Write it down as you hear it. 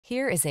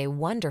Here is a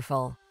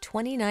wonderful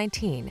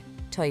 2019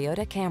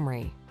 Toyota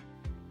Camry.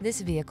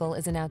 This vehicle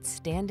is an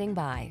outstanding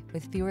buy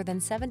with fewer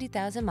than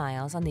 70,000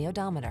 miles on the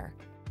odometer.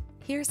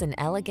 Here's an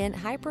elegant,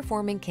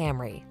 high-performing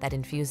Camry that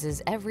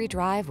infuses every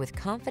drive with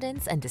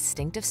confidence and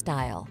distinctive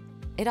style.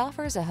 It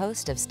offers a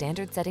host of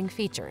standard-setting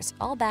features,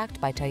 all backed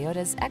by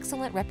Toyota's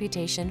excellent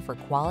reputation for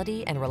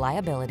quality and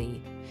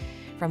reliability.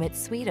 From its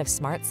suite of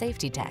smart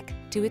safety tech,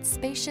 to its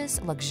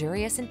spacious,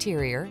 luxurious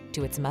interior,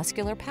 to its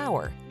muscular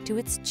power, to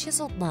its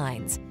chiseled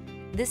lines,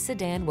 this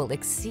sedan will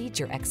exceed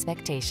your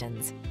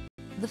expectations.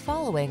 The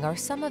following are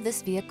some of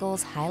this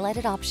vehicle's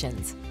highlighted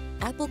options: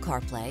 Apple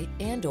CarPlay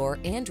and/or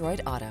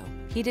Android Auto,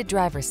 heated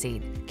driver's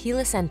seat,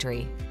 keyless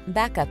entry,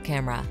 backup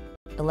camera,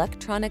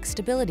 electronic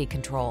stability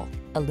control,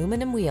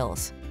 aluminum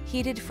wheels,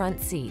 heated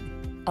front seat,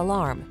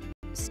 alarm,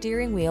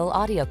 steering wheel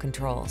audio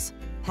controls,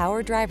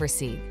 power driver's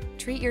seat.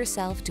 Treat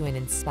yourself to an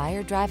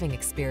inspired driving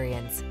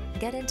experience.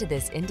 Get into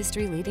this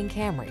industry-leading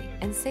Camry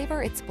and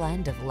savor its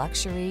blend of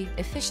luxury,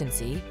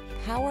 efficiency,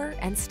 power,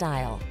 and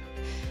style.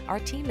 Our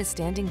team is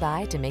standing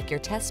by to make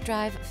your test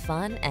drive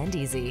fun and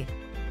easy.